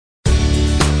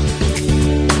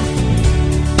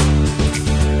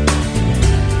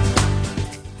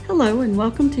Hello and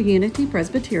welcome to Unity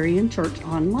Presbyterian Church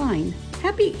Online.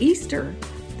 Happy Easter!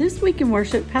 This week in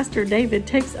worship, Pastor David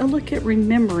takes a look at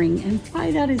remembering and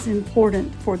why that is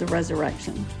important for the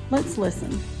resurrection. Let's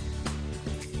listen.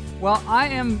 Well, I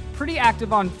am pretty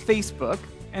active on Facebook,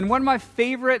 and one of my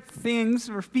favorite things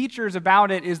or features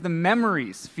about it is the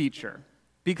memories feature.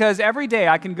 Because every day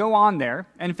I can go on there,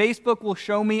 and Facebook will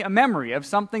show me a memory of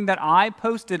something that I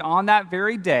posted on that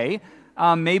very day,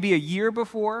 maybe a year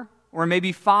before, or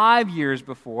maybe 5 years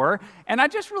before, and I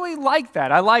just really like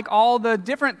that. I like all the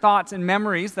different thoughts and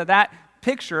memories that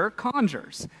picture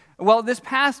conjures. Well, this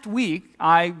past week,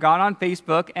 I got on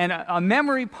Facebook, and a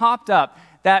memory popped up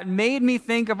that made me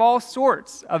think of all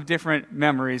sorts of different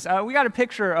memories. We got a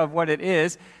picture of what it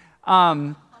is.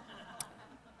 So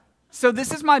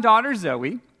this is my daughter,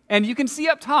 Zoe, and you can see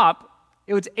up top,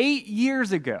 it was 8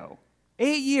 years ago.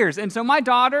 8 years, and so my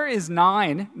daughter is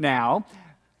 9 now.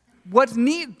 What's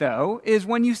neat, though, is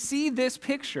when you see this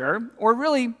picture, or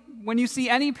really when you see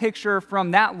any picture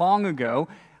from that long ago,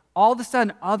 all of a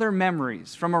sudden other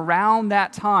memories from around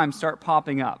that time start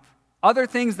popping up. Other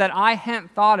things that I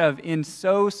hadn't thought of in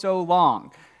so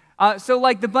long. So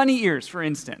like the bunny ears, for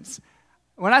instance.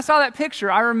 When I saw that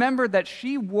picture, I remembered that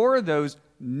she wore those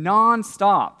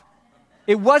nonstop.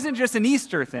 It wasn't just an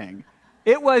Easter thing.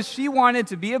 It was she wanted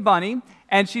to be a bunny,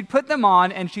 and she'd put them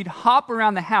on, and she'd hop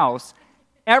around the house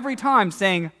every time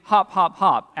saying, hop, hop,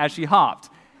 hop, as she hopped.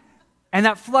 And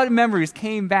that flood of memories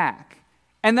came back.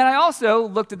 And then I also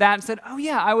looked at that and said, oh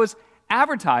yeah, I was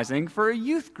advertising for a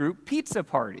youth group pizza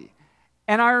party.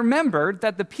 And I remembered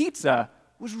that the pizza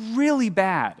was really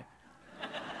bad.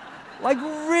 Like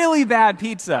really bad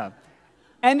pizza.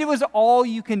 And it was all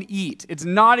you can eat. It's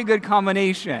not a good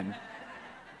combination.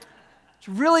 It's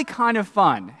really kind of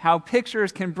fun how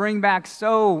pictures can bring back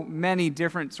so many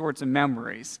different sorts of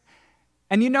memories.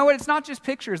 And you know what? It's not just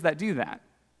pictures that do that.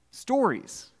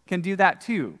 Stories can do that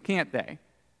too, can't they?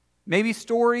 Maybe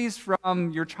stories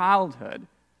from your childhood,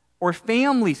 or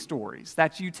family stories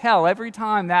that you tell every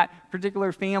time that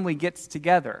particular family gets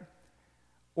together,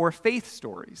 or faith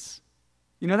stories.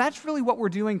 You know, that's really what we're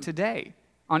doing today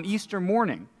on Easter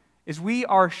morning, is we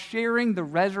are sharing the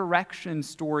resurrection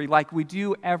story like we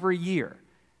do every year.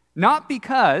 Not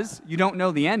because you don't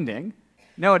know the ending.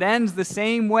 No, it ends the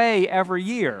same way every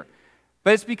year.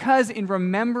 But it's because in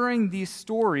remembering these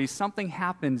stories, something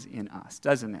happens in us,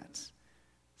 doesn't it?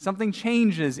 Something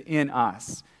changes in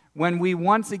us when we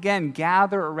once again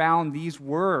gather around these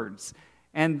words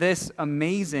and this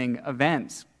amazing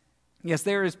event. Yes,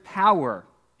 there is power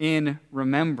in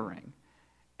remembering.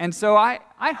 And so I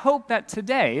hope that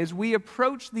today, as we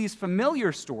approach these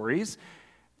familiar stories,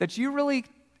 that you really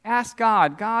ask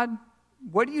God,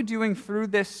 what are you doing through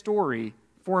this story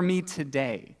for me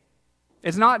today?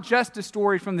 It's not just a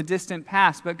story from the distant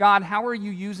past, but God, how are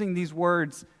you using these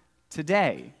words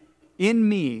today, in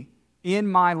me, in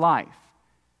my life?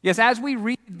 Yes, as we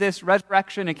read this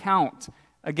resurrection account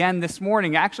again this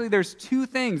morning, actually there's two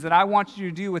things that I want you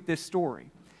to do with this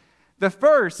story. The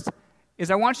first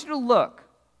is I want you to look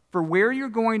for where you're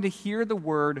going to hear the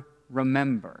word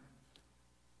remember.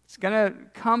 It's going to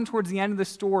come towards the end of the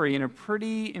story in a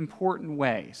pretty important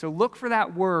way. So look for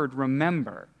that word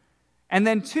remember. And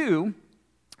then two,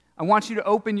 I want you to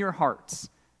open your hearts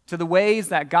to the ways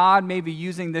that God may be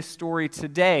using this story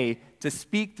today to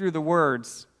speak through the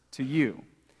words to you.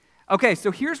 Okay, so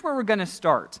here's where we're going to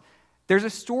start. There's a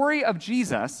story of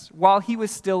Jesus while he was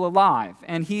still alive,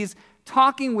 and he's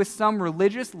talking with some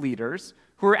religious leaders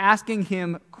who are asking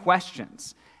him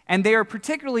questions. And they are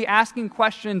particularly asking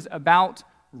questions about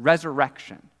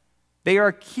resurrection. They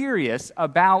are curious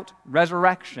about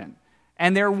resurrection.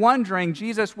 And they're wondering,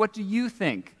 Jesus, what do you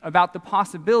think about the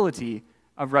possibility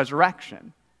of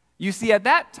resurrection? You see, at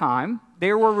that time,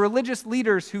 there were religious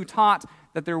leaders who taught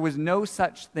that there was no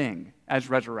such thing as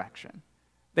resurrection.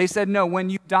 They said, no,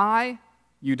 when you die,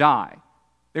 you die.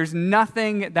 There's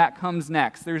nothing that comes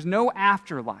next. There's no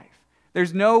afterlife.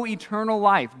 There's no eternal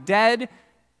life. Dead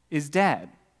is dead.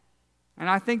 And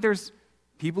I think there's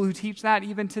people who teach that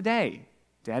even today.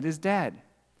 Dead is dead.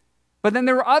 But then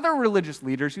there were other religious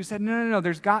leaders who said, no,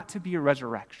 there's got to be a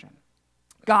resurrection.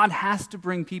 God has to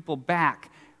bring people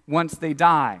back once they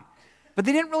die. But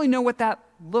they didn't really know what that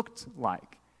looked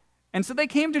like. And so they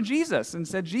came to Jesus and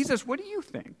said, Jesus, what do you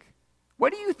think?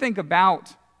 What do you think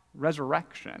about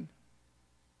resurrection?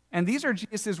 And these are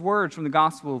Jesus' words from the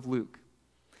Gospel of Luke.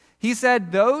 He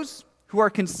said, those who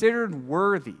are considered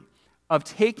worthy of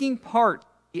taking part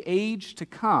in the age to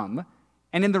come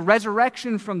and in the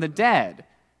resurrection from the dead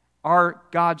are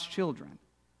God's children,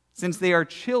 since they are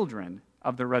children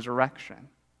of the resurrection.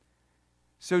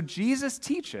 So Jesus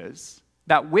teaches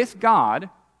that with God,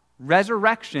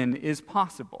 resurrection is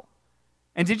possible.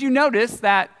 And did you notice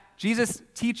that Jesus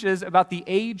teaches about the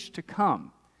age to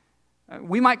come?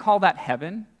 We might call that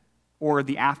heaven, or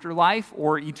the afterlife,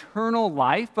 or eternal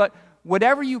life, but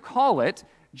whatever you call it,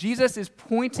 Jesus is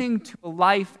pointing to a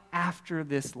life after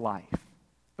this life,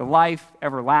 the life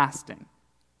everlasting.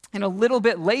 And a little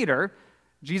bit later,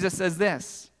 Jesus says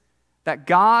this, that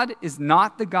God is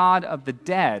not the God of the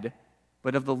dead,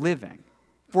 but of the living.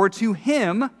 For to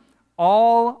him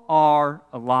all are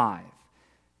alive.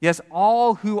 Yes,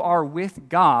 all who are with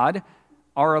God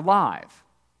are alive.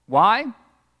 Why?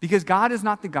 Because God is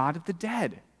not the God of the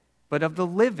dead, but of the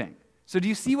living. So do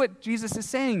you see what Jesus is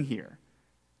saying here?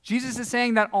 Jesus is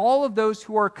saying that all of those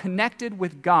who are connected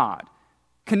with God,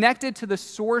 connected to the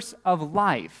source of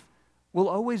life, will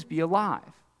always be alive.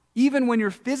 Even when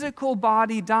your physical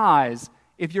body dies,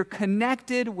 if you're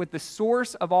connected with the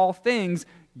source of all things,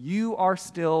 you are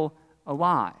still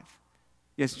alive.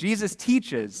 Yes, Jesus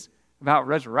teaches about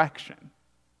resurrection.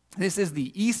 This is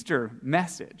the Easter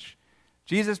message.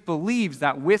 Jesus believes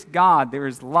that with God there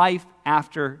is life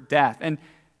after death, and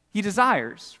he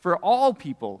desires for all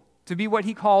people to be what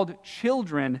he called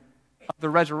children of the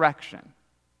resurrection.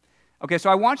 Okay, so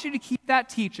I want you to keep that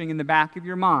teaching in the back of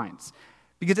your minds,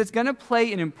 because it's going to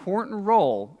play an important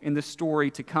role in the story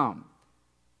to come.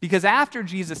 Because after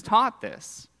Jesus taught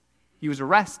this, he was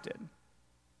arrested.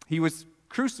 He was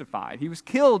crucified. He was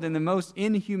killed in the most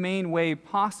inhumane way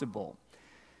possible.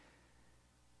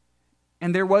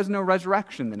 And there was no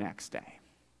resurrection the next day.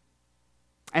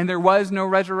 And there was no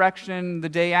resurrection the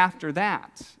day after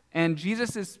that. And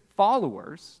Jesus'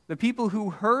 followers, the people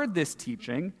who heard this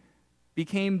teaching,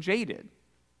 became jaded.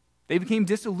 They became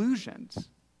disillusioned.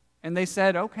 And they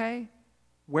said, okay,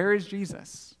 where is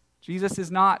Jesus? Jesus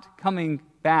is not coming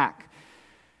back.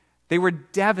 They were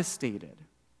devastated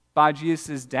by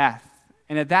Jesus' death.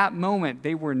 And at that moment,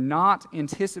 they were not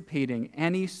anticipating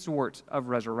any sort of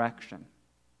resurrection.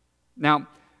 Now,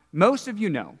 most of you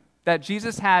know that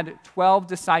Jesus had 12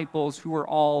 disciples who were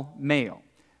all male.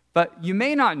 But you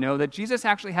may not know that Jesus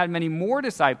actually had many more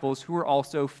disciples who were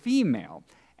also female.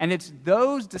 And it's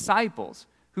those disciples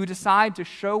who decide to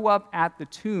show up at the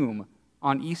tomb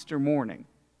on Easter morning,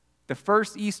 the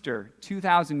first Easter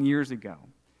 2,000 years ago.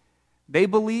 They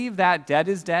believe that dead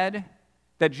is dead,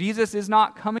 that Jesus is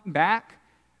not coming back,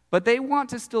 but they want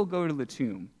to still go to the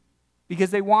tomb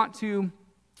because they want to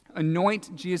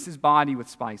anoint Jesus' body with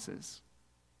spices.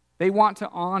 They want to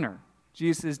honor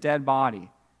Jesus' dead body.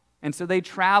 And so they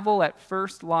travel at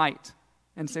first light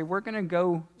and say, we're going to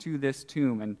go to this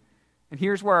tomb. And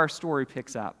here's where our story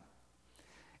picks up.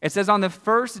 It says, on the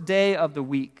first day of the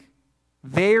week,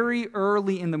 very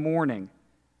early in the morning,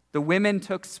 the women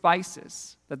took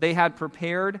spices that they had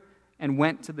prepared and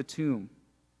went to the tomb.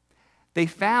 They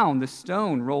found the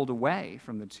stone rolled away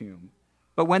from the tomb,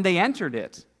 but when they entered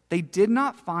it, they did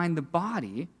not find the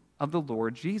body of the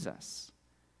Lord Jesus.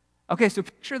 Okay, so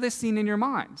picture this scene in your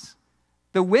minds.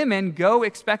 The women go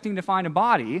expecting to find a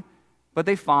body, but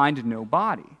they find no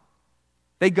body.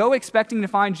 They go expecting to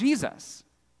find Jesus,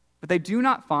 but they do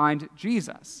not find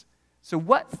Jesus. So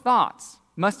what thoughts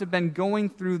must have been going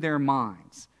through their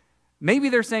minds? Maybe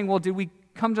they're saying, well, did we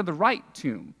come to the right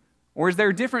tomb? Or is there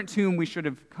a different tomb we should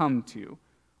have come to?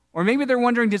 Or maybe they're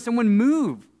wondering, did someone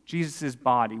move Jesus'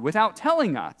 body without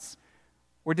telling us?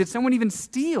 Or did someone even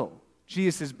steal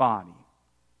Jesus' body?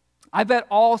 I bet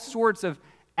all sorts of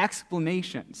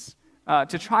explanations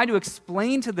to try to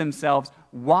explain to themselves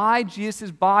why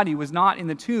Jesus' body was not in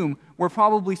the tomb were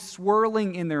probably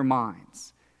swirling in their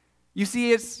minds. You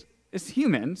see, as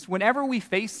humans, whenever we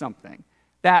face something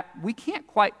that we can't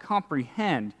quite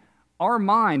comprehend, our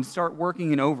minds start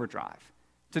working in overdrive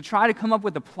to try to come up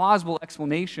with a plausible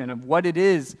explanation of what it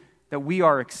is that we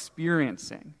are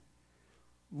experiencing.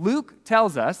 Luke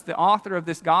tells us, the author of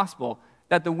this gospel,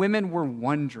 that the women were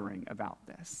wondering about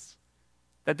this,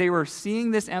 that they were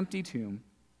seeing this empty tomb,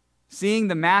 seeing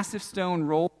the massive stone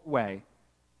roll away,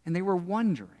 and they were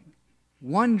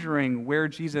wondering where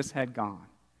Jesus had gone.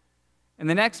 And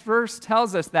the next verse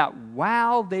tells us that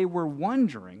while they were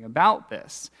wondering about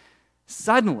this,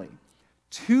 suddenly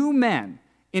 2 men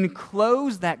in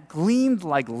clothes that gleamed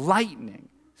like lightning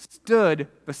stood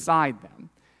beside them.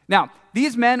 Now,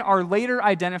 these men are later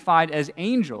identified as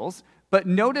angels, but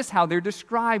notice how they're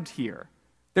described here.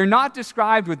 They're not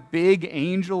described with big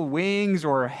angel wings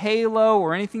or a halo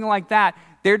or anything like that.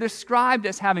 They're described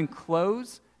as having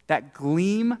clothes that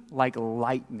gleam like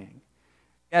lightning.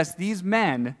 Yes, these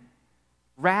men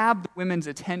grab the women's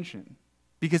attention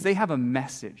because they have a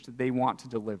message that they want to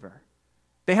deliver.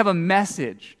 They have a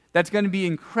message that's going to be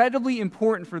incredibly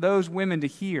important for those women to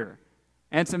hear.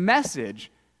 And it's a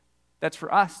message that's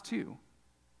for us too.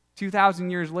 2,000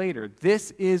 years later,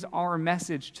 this is our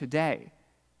message today.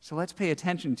 So let's pay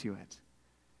attention to it.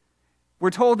 We're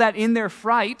told that in their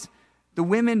fright, the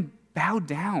women bowed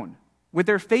down with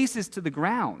their faces to the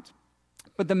ground.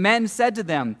 But the men said to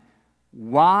them,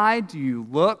 "Why do you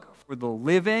look for the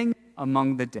living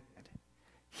among the dead?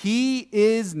 He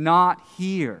is not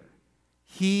here.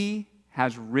 He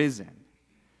has risen."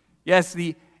 Yes,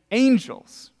 the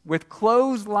angels with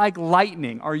clothes like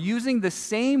lightning are using the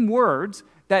same words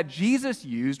that Jesus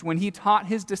used when he taught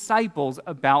his disciples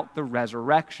about the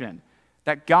resurrection.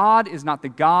 That God is not the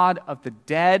God of the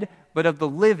dead, but of the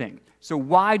living. So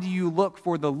why do you look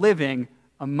for the living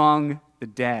among the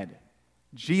dead?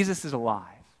 Jesus is alive.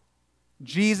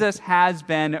 Jesus has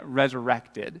been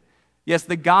resurrected. Yes,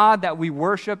 the God that we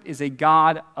worship is a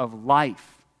God of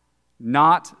life,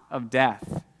 not of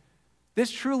death.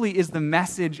 This truly is the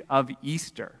message of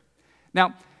Easter.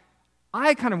 Now,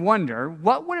 I kind of wonder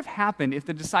what would have happened if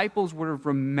the disciples would have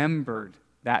remembered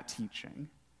that teaching.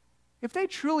 If they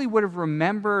truly would have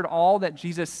remembered all that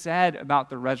Jesus said about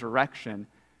the resurrection,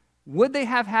 would they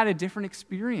have had a different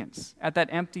experience at that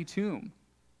empty tomb?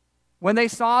 When they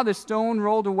saw the stone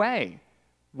rolled away,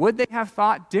 would they have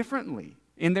thought differently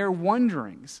in their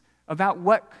wonderings about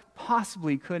what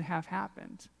possibly could have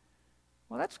happened?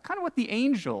 Well, that's kind of what the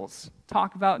angels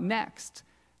talk about next.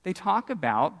 They talk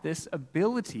about this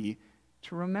ability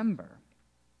to remember.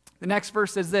 The next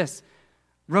verse says this,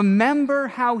 "Remember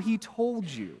how he told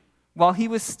you while he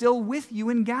was still with you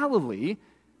in Galilee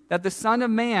that the Son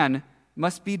of Man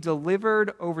must be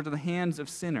delivered over to the hands of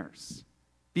sinners,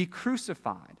 be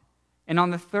crucified, and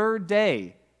on the third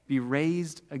day be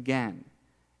raised again."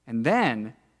 And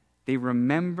then they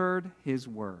remembered his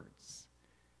words.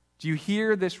 Do you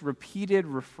hear this repeated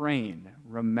refrain?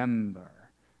 Remember.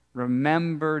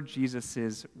 Remember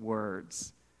Jesus'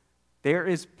 words. There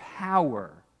is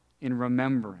power in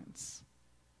remembrance.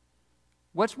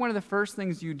 What's one of the first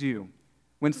things you do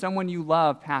when someone you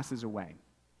love passes away?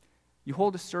 You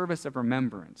hold a service of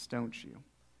remembrance, don't you?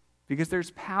 Because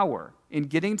there's power in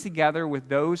getting together with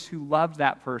those who loved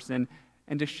that person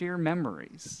and to share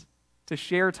memories, to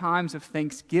share times of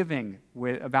thanksgiving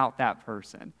about that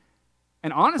person.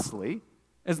 And honestly,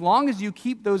 as long as you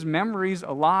keep those memories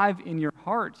alive in your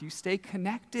heart, you stay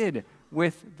connected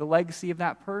with the legacy of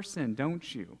that person,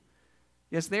 don't you?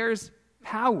 Yes, there's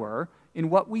power in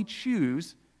what we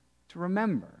choose to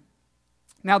remember.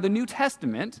 Now, the New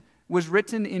Testament was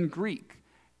written in Greek,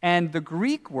 and the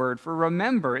Greek word for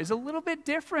remember is a little bit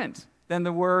different than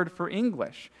the word for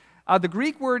English. The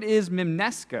Greek word is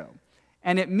mnemnesko,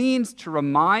 and it means to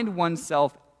remind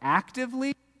oneself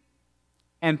actively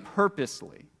and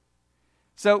purposely.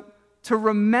 So, to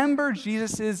remember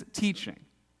Jesus' teaching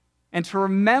and to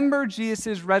remember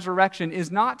Jesus' resurrection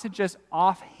is not to just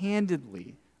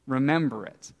offhandedly remember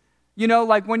it. You know,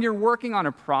 like when you're working on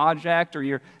a project or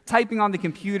you're typing on the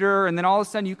computer and then all of a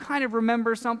sudden you kind of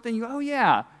remember something, you go, oh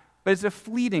yeah, but it's a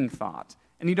fleeting thought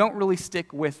and you don't really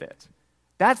stick with it.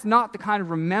 That's not the kind of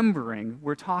remembering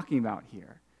we're talking about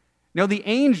here. No, the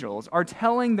angels are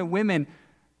telling the women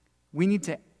we need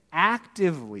to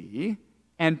actively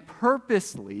and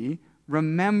purposely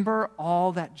remember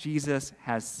all that Jesus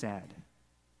has said.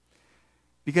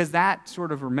 Because that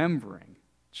sort of remembering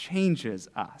changes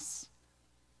us.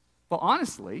 Well,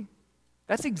 honestly,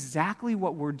 that's exactly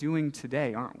what we're doing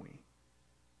today, aren't we?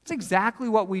 It's exactly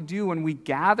what we do when we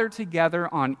gather together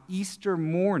on Easter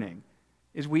morning,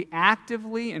 is we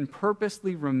actively and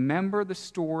purposely remember the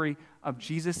story of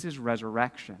Jesus'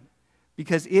 resurrection,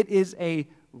 because it is a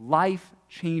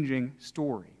life-changing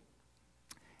story.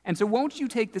 And so won't you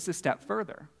take this a step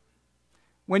further?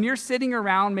 When you're sitting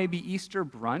around maybe Easter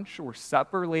brunch or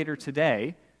supper later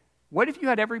today, what if you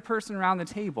had every person around the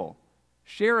table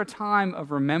share a time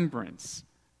of remembrance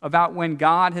about when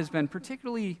God has been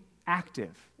particularly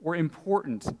active or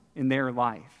important in their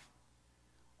life?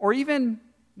 Or even,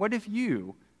 what if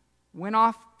you went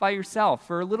off by yourself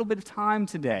for a little bit of time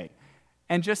today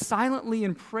and just silently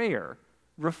in prayer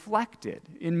reflected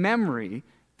in memory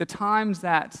the times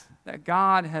that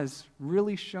God has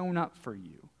really shown up for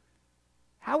you?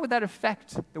 How would that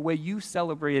affect the way you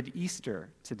celebrated Easter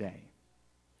today?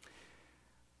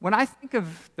 When I think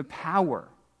of the power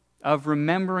of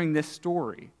remembering this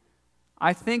story,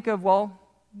 I think of, well,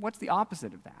 what's the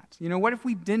opposite of that? You know, what if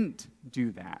we didn't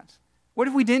do that? What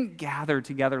if we didn't gather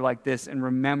together like this and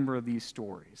remember these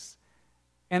stories?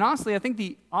 And honestly, I think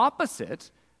the opposite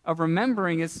of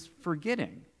remembering is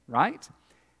forgetting, right?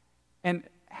 And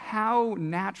how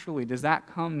naturally does that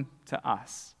come to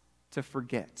us, to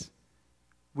forget?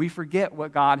 We forget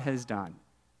what God has done,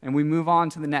 and we move on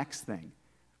to the next thing.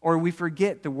 or we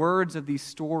forget the words of these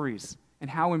stories and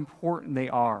how important they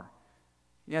are.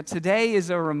 Yet today is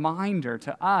a reminder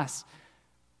to us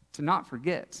to not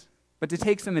forget, but to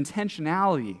take some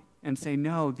intentionality and say,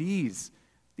 no, these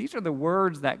are the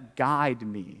words that guide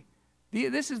me.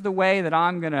 This is the way that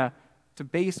I'm going to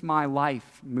base my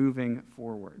life moving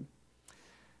forward.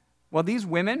 Well, these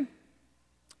women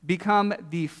become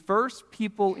the first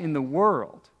people in the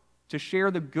world to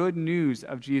share the good news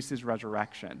of Jesus'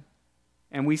 resurrection.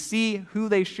 And we see who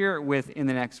they share it with in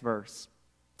the next verse.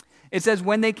 It says,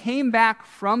 when they came back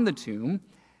from the tomb,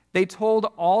 they told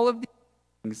all of these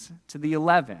things to the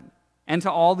 11 and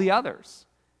to all the others.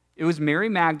 It was Mary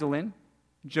Magdalene,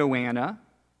 Joanna,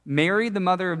 Mary the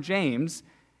mother of James,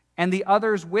 and the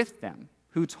others with them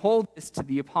who told this to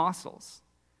the apostles.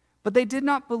 But they did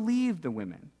not believe the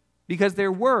women because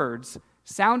their words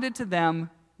sounded to them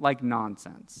like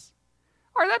nonsense.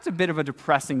 All right, that's a bit of a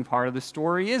depressing part of the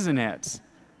story, isn't it?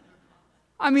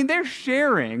 I mean, they're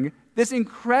sharing this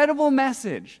incredible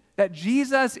message that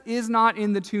Jesus is not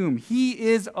in the tomb. He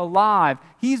is alive.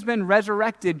 He's been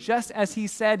resurrected just as he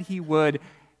said he would.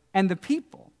 And the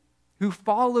people who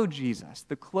followed Jesus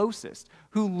the closest,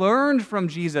 who learned from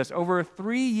Jesus over a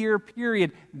 3-year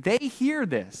period, they hear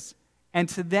this, and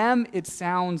to them it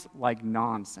sounds like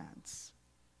nonsense.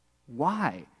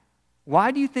 Why?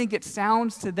 Why do you think it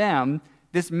sounds to them,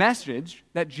 this message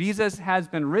that Jesus has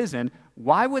been risen,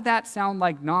 why would that sound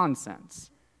like nonsense?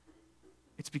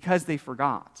 It's because they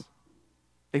forgot.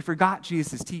 They forgot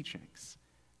Jesus' teachings.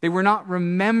 They were not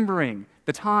remembering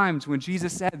the times when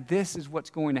Jesus said, this is what's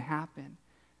going to happen.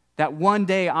 That one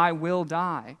day I will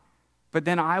die, but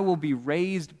then I will be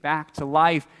raised back to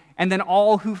life, and then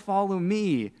all who follow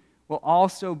me will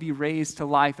also be raised to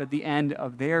life at the end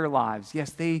of their lives.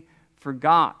 Yes, they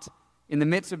forgot, in the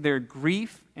midst of their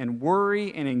grief and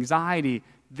worry and anxiety,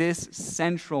 this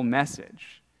central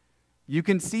message. You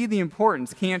can see the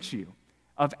importance, can't you,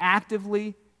 of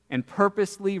actively and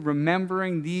purposely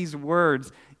remembering these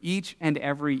words each and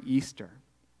every Easter.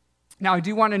 Now, I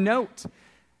do want to note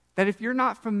that if you're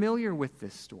not familiar with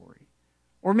this story,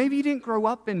 or maybe you didn't grow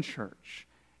up in church,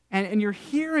 and you're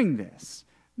hearing this,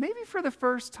 maybe for the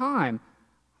first time,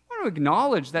 I want to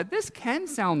acknowledge that this can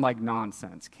sound like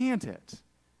nonsense, can't it?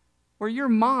 Where your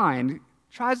mind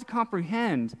tries to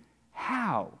comprehend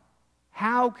how.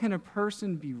 How can a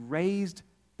person be raised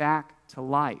back to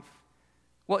life?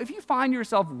 Well, if you find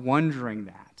yourself wondering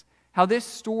that, how this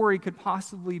story could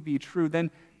possibly be true,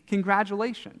 then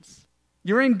congratulations.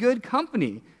 You're in good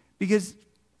company because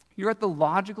you're at the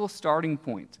logical starting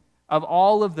point of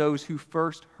all of those who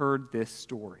first heard this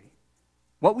story.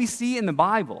 What we see in the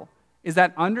Bible is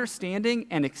that understanding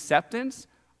and acceptance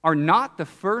are not the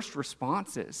first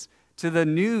responses to the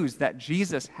news that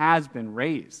Jesus has been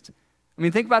raised. I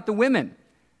mean, think about the women.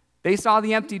 They saw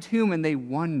the empty tomb and they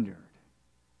wondered.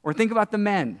 Or think about the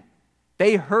men.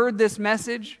 They heard this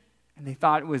message and they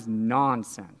thought it was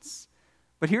nonsense.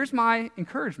 But here's my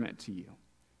encouragement to you.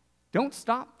 Don't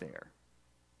stop there.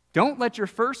 Don't let your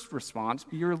first response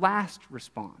be your last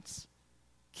response.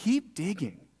 Keep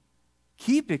digging.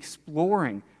 Keep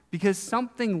exploring, because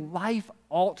something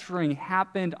life-altering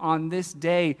happened on this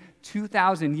day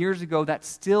 2,000 years ago that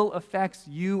still affects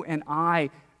you and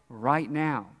I right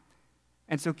now.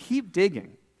 And so keep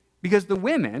digging, because the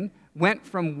women went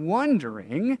from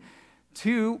wondering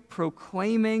to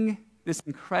proclaiming this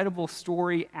incredible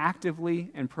story actively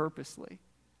and purposely.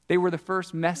 They were the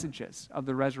first messages of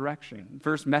the resurrection,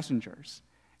 first messengers.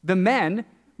 The men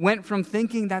went from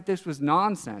thinking that this was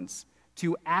nonsense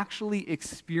to actually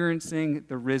experiencing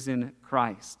the risen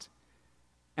Christ.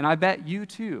 And I bet you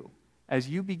too, as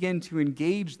you begin to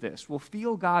engage this, will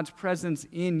feel God's presence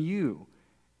in you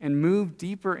and move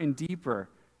deeper and deeper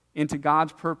into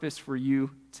God's purpose for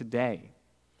you today.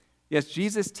 Yes,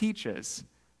 Jesus teaches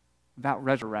about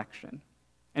resurrection.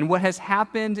 And what has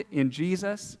happened in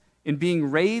Jesus, in being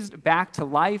raised back to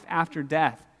life after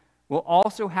death, will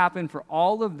also happen for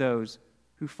all of those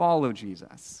who follow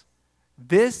Jesus.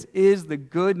 This is the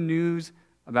good news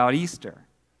about Easter.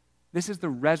 This is the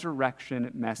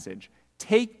resurrection message.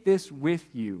 Take this with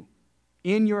you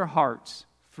in your hearts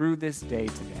through this day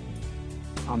today.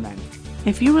 Amen.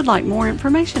 If you would like more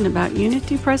information about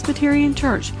Unity Presbyterian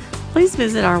Church, please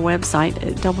visit our website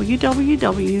at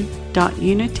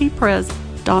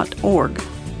www.unitypres.org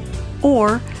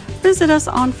or visit us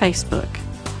on Facebook.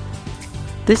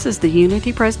 This is the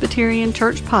Unity Presbyterian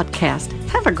Church podcast.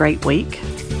 Have a great week.